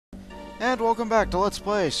And welcome back to Let's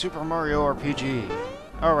Play Super Mario RPG.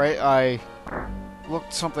 Alright, I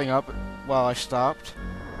looked something up while I stopped,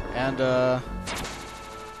 and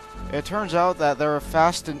it turns out that their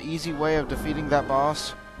fast and easy way of defeating that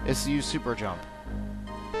boss is to use Super Jump.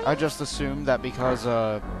 I just assumed that because,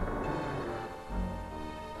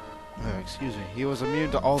 excuse me, he was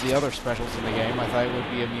immune to all the other specials in the game, I thought he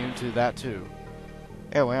would be immune to that too.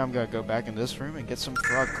 Anyway, I'm gonna go back in this room and get some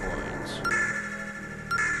frog coins.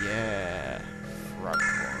 Yeah, frog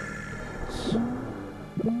coins.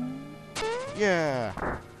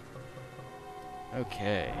 Yeah!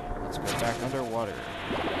 Okay, let's go back underwater.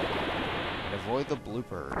 And avoid the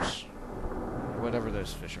bloopers. Whatever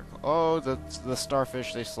those fish are called. Oh, the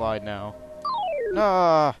starfish, they slide now.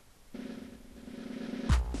 Nah!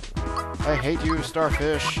 I hate you,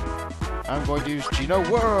 starfish. I'm going to use Geno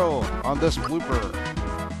Whirl on this blooper.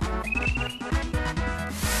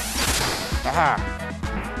 Aha!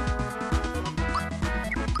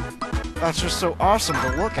 That's just so awesome to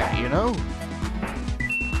look at, you know?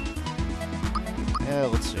 Yeah,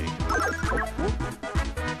 let's see.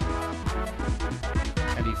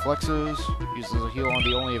 And he flexes, uses a heal on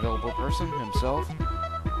the only available person, himself.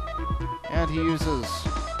 And he uses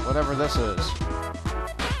whatever this is.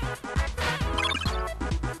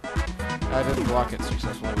 I didn't block it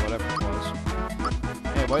successfully, whatever it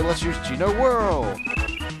was. Anyway, let's use Geno Whirl!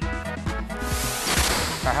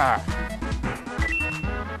 Haha!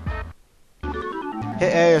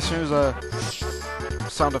 Hit A as soon as a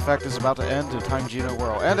sound effect is about to end to time Geno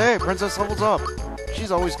Whirl. And hey, Princess levels up! She's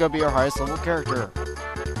always gonna be our highest level character.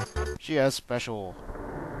 She has special.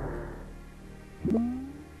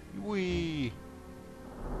 Wee!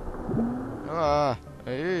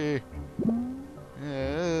 Hey!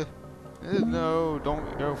 No,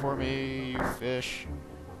 don't go for me, you fish.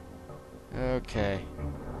 Okay.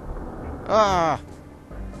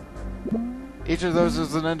 Each of those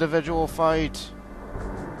is an individual fight.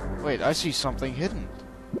 Wait, I see something hidden.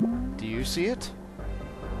 Do you see it?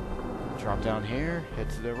 Drop down here, head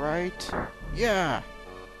to the right. Yeah!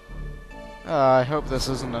 I hope this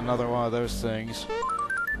isn't another one of those things.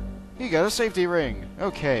 You got a safety ring!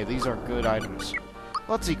 Okay, these are good items.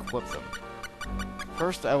 Let's equip them.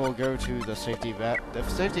 First, I will go to the safety badge. The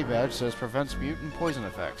safety badge says prevents mutant poison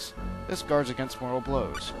effects. This guards against mortal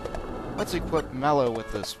blows. Let's equip Mallow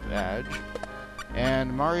with this badge.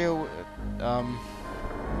 And Mario,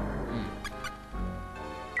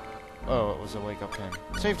 Oh, it was a wake-up pin.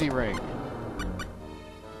 Safety ring!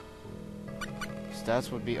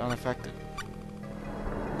 Stats would be unaffected.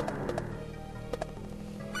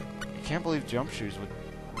 I can't believe jump shoes would...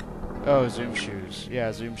 Oh, zoom shoes.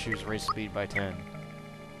 Yeah, zoom shoes raise speed by 10.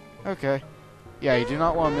 Okay. Yeah, you do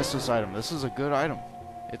not want to miss this item. This is a good item.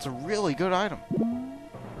 It's a really good item.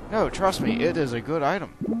 No, trust me, it is a good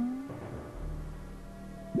item.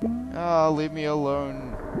 Leave me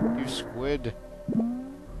alone, you squid.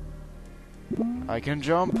 I can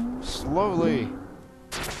jump slowly.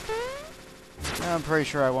 I'm pretty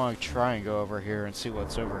sure I want to try and go over here and see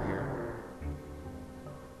what's over here.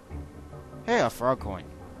 Hey, a frog coin.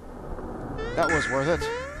 That was worth it.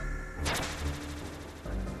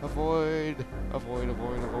 Avoid, avoid,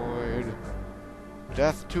 avoid, avoid.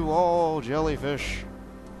 Death to all jellyfish.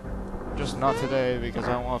 Just not today, because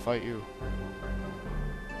I don't want to fight you.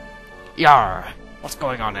 Yar! What's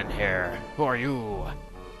going on in here? Who are you?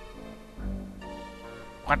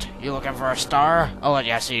 What? You looking for a star? I'll let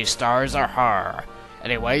you see stars are har.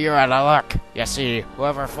 Anyway, you're out of luck. You see,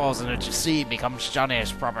 whoever falls into the sea becomes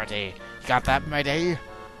Johnny's property. Got that, matey?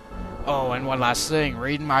 Oh, and one last thing.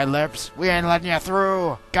 Reading my lips. We ain't letting you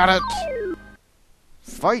through. Got it?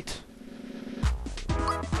 Fight!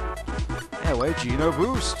 Anyway, Geno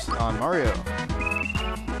Boost on Mario.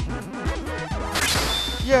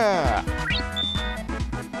 Yeah!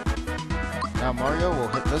 Now Mario will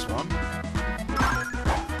hit this one.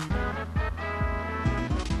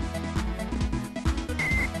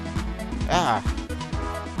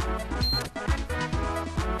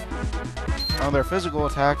 On their physical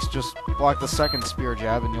attacks, just block the second spear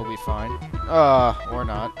jab and you'll be fine. Or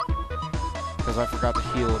not. Because I forgot to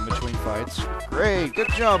heal in between fights. Great! Good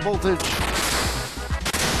job, Voltage!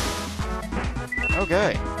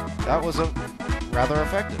 Okay. That was rather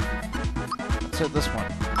effective. Let's hit this one.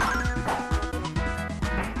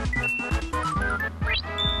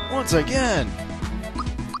 Once again!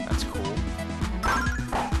 That's cool.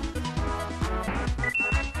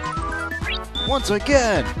 Once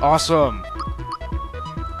again! Awesome!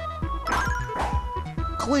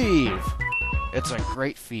 Cleave! It's a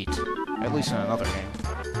great feat. At least in another game.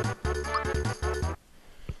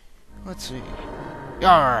 Let's see.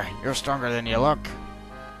 Yar! You're stronger than you look.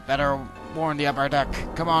 Better warn the upper deck.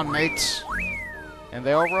 Come on, mates. And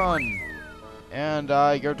they all run. And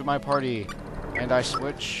I go to my party. And I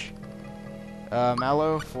switch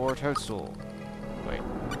Mallow for Toadstool. Wait.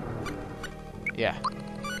 Yeah.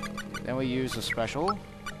 Then we use a special.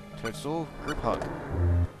 Toadstool, group hug.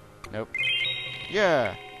 Nope.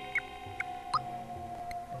 Yeah!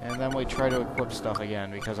 And then we try to equip stuff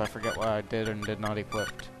again, because I forget what I did and did not equip.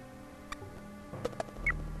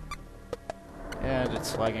 And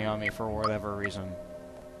it's lagging on me for whatever reason.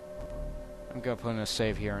 I'm gonna put in a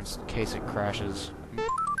save here in case it crashes.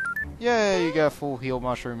 Yay, you got a full heal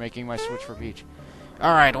mushroom, making my switch for Peach.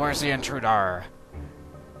 Alright, where's the intruder?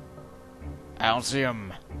 I don't see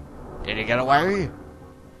him. Did he get away?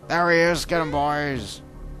 There he is, get him, boys.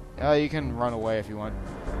 You can run away if you want.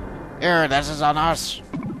 Here, this is on us.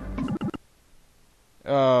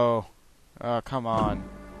 Oh. Come on.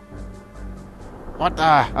 What the?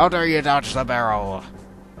 How dare you dodge the barrel?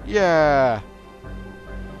 Yeah!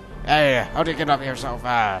 Hey, how'd you get up here so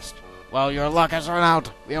fast? Well, your luck has run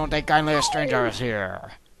out. We don't take kindly to strangers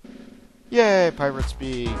here. Yay, pirate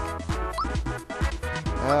speak.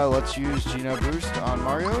 Let's use Geno Boost on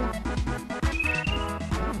Mario.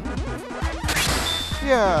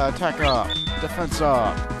 Yeah, attack up. Defense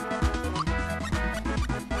up.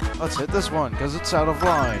 Let's hit this one, because it's out of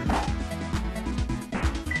line.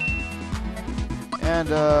 And,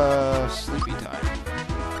 sleepy time.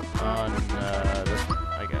 On, this one,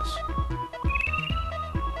 I guess.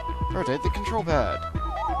 Rotate the control pad.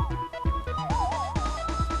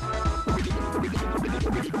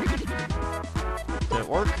 Did it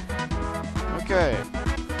work? Okay.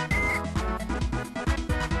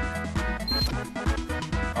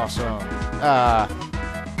 Awesome.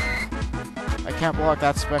 I can't block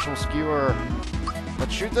that special skewer.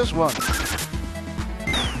 Let's shoot this one.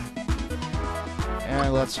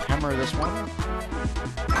 And let's hammer this one.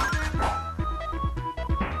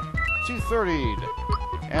 230'd.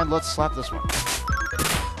 And let's slap this one.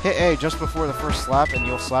 Hit A just before the first slap, and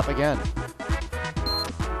you'll slap again.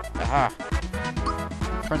 Aha.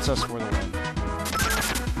 Princess for the win.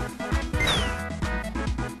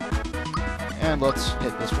 And let's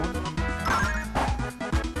hit this one.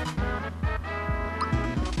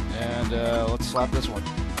 And let's slap this one.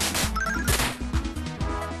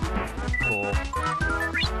 Cool.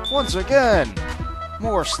 Once again!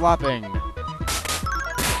 More slapping.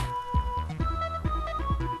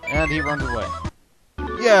 And he runs away.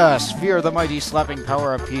 Yes! Fear the mighty slapping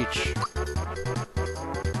power of Peach.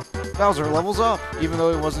 Bowser levels up, even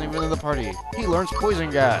though he wasn't even in the party. He learns poison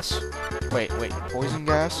gas. Wait, poison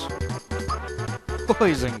gas?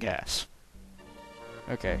 Poison gas.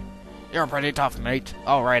 Okay. You're pretty tough, mate.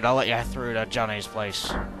 Alright, I'll let you through to Johnny's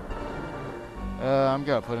place. I'm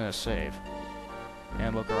gonna put in a save.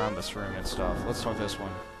 And look around this room and stuff. Let's talk to this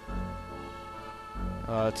one.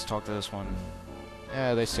 Let's talk to this one.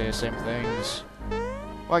 Yeah, they say the same things.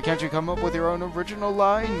 Why can't you come up with your own original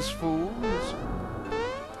lines, fools?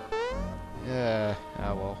 Yeah,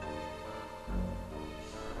 well.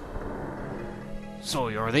 So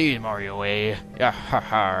you're the Mario, eh? Yah ha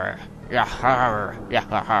ha. Yah ha. Yah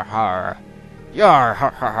ha ha. Yar ha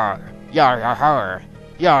ha. Yar ha ha.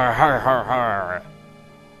 Yar ha ha.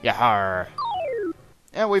 Yah ha.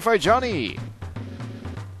 And we fight Johnny!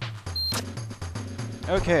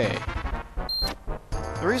 Okay.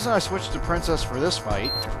 The reason I switched to Princess for this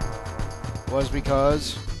fight was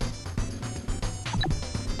because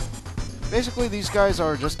basically these guys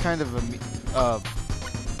are just kind of a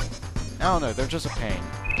I don't know, they're just a pain.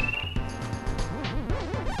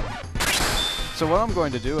 So what I'm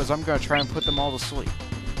going to do is I'm going to try and put them all to sleep.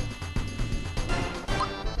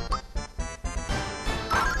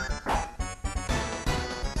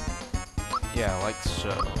 Yeah, like so.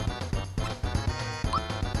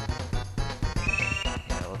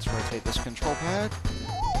 Yeah, let's rotate this control pad.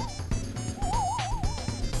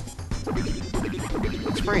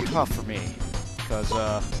 It's very tough for me, because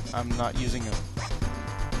I'm not using a...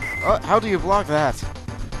 how do you block that?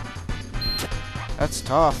 That's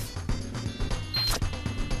tough.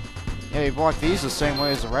 Yeah, you block these the same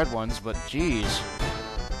way as the red ones, but geez.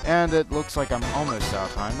 And it looks like I'm almost out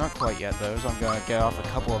of time. Not quite yet, though, so I'm gonna get off a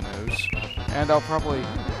couple of moves. And I'll probably...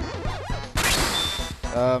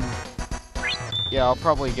 yeah, I'll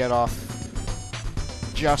probably get off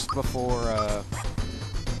just before,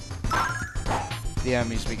 the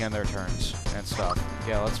enemies begin their turns and stuff.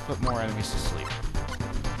 Yeah, let's put more enemies to sleep.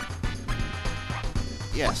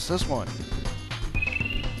 Yes, this one.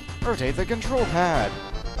 Rotate the control pad.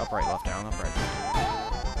 Up, right, left, down, up, right.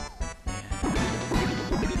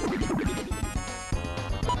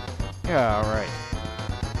 Yeah, alright.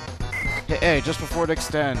 Hey, just before it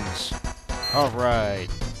extends. Alright.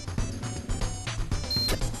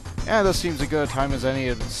 And this seems a good time as any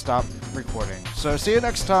to stop recording. So see you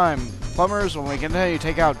next time, plumbers, when we continue to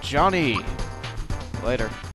take out Johnny. Later.